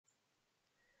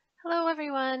Hello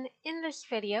everyone! In this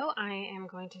video I am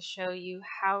going to show you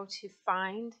how to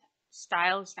find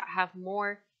styles that have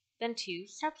more than two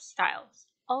substyles,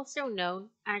 also known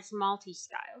as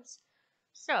multi-styles.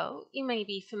 So you may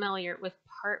be familiar with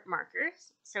part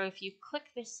markers. So if you click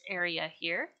this area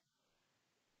here,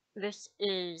 this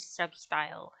is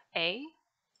substyle A,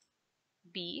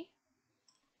 B,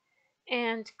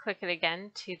 and click it again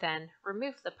to then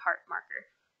remove the part marker.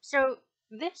 So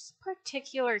this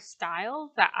particular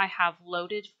style that I have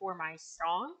loaded for my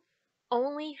song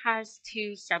only has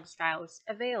two substyles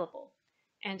available.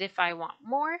 And if I want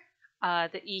more,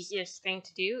 the easiest thing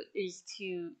to do is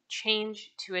to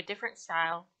change to a different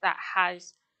style that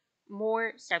has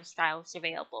more substyles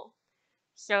available.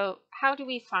 So how do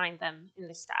we find them in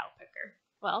the style picker?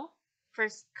 Well,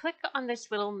 first click on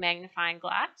this little magnifying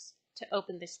glass to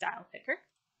open the style picker.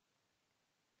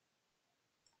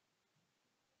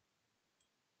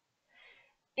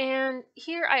 And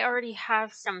here I already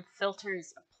have some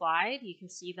filters applied. You can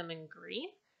see them in green.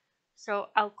 So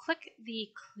I'll click the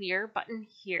clear button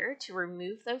here to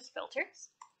remove those filters.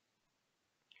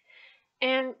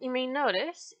 And you may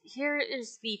notice here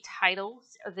is the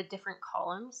titles of the different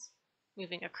columns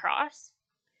moving across.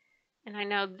 And I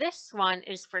know this one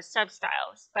is for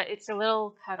substyles, but it's a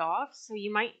little cut off. So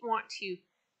you might want to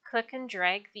click and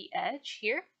drag the edge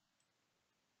here.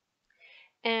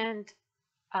 And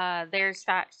there's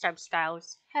that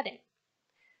substyles heading.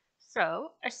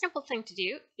 So a simple thing to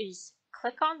do is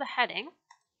click on the heading,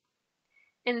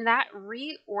 and that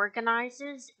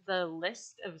reorganizes the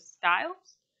list of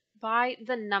styles by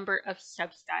the number of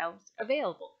substyles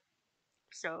available.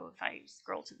 So if I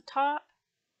scroll to the top,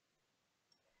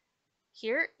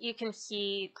 here you can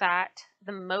see that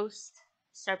the most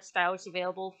substyles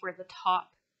available for the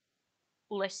top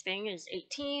listing is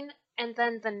 18, and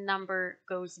then the number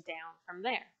goes down from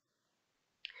there.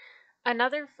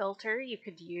 Another filter you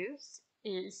could use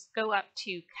is go up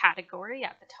to category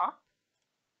at the top,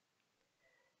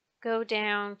 go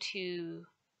down to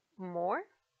more,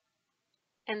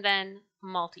 and then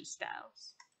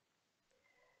MultiStyles.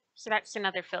 So that's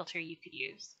another filter you could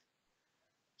use.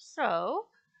 So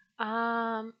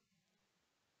how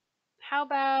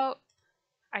about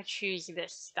I choose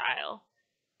this style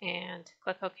and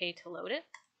click OK to load it.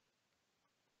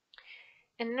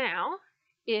 And now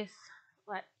if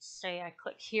let's say I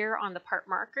click here on the part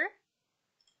marker,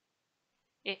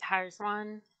 it has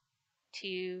 1,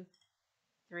 2,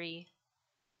 3,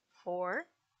 4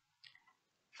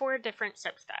 different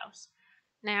substyles.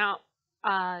 Now,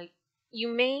 you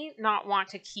may not want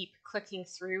to keep clicking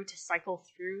through to cycle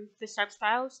through the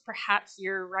substyles. Perhaps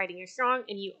you're writing a song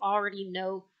and you already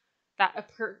know that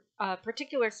a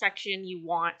particular section you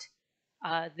want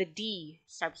the D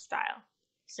substyle.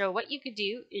 So what you could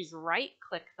do is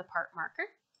right-click the part marker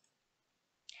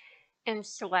and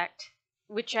select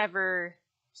whichever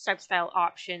substyle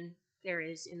option there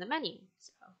is in the menu.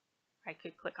 So I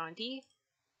could click on D,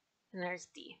 and there's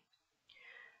D.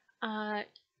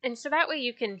 And so that way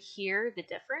you can hear the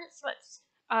difference. Let's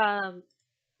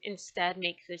instead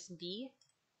make this B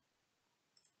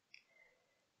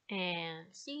and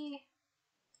C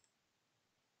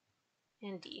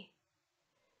and D.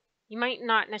 You might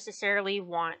not necessarily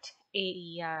want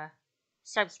a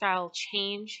substyle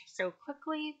change so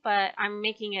quickly, but I'm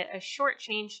making it a short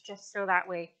change just so that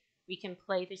way we can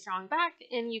play the song back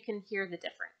and you can hear the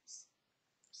difference.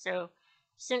 So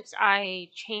since I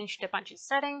changed a bunch of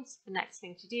settings, the next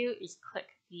thing to do is click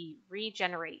the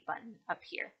regenerate button up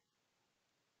here.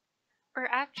 Or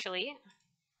actually,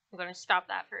 I'm going to stop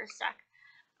that for a sec.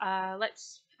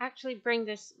 Let's actually bring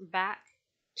this back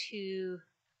to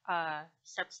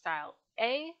substyle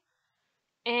A,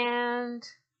 and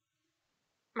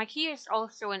my key is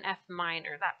also in F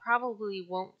minor. That probably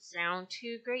won't sound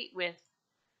too great with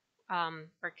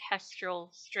orchestral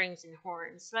strings and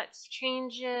horns. Let's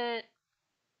change it.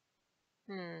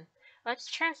 Let's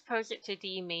transpose it to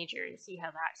D major and see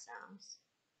how that sounds.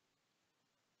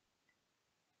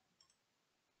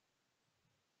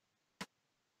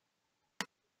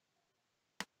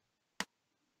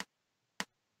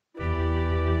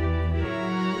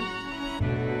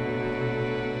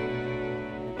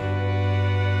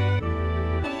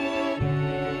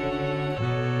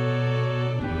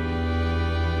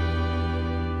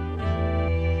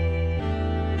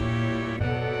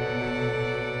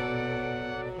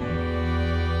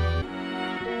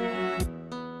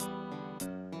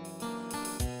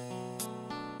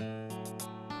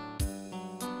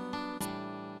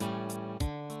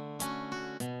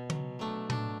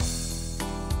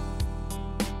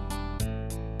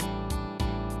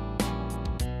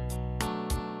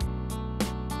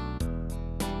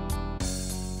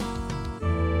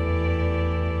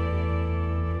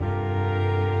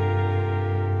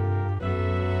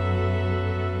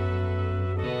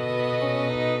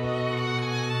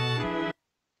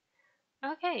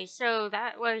 Okay, so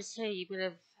that was a bit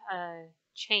of a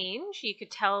change. You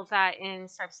could tell that in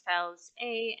SubStyles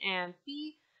A and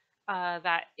B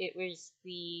that it was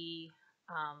the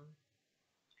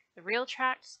real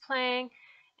tracks playing,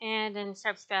 and in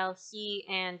SubStyles C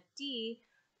and D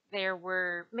there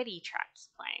were MIDI tracks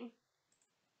playing.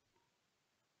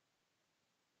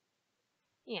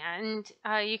 Yeah,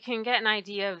 and you can get an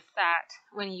idea of that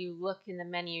when you look in the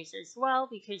menus as well,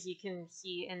 because you can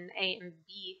see in A and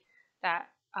B that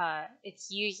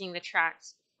it's using the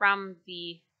tracks from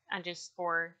the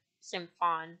underscore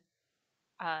symphon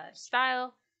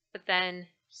style, but then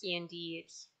C and D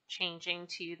it's changing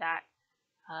to that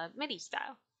MIDI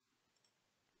style.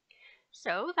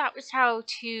 So that was how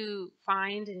to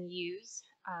find and use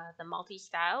the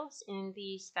multi-styles in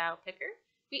the style picker.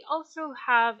 We also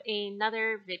have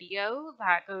another video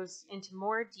that goes into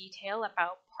more detail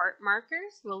about part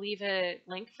markers. We'll leave a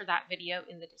link for that video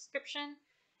in the description.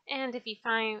 And if you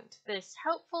find this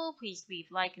helpful, please leave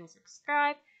like and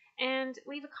subscribe, and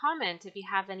leave a comment if you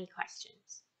have any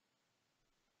questions.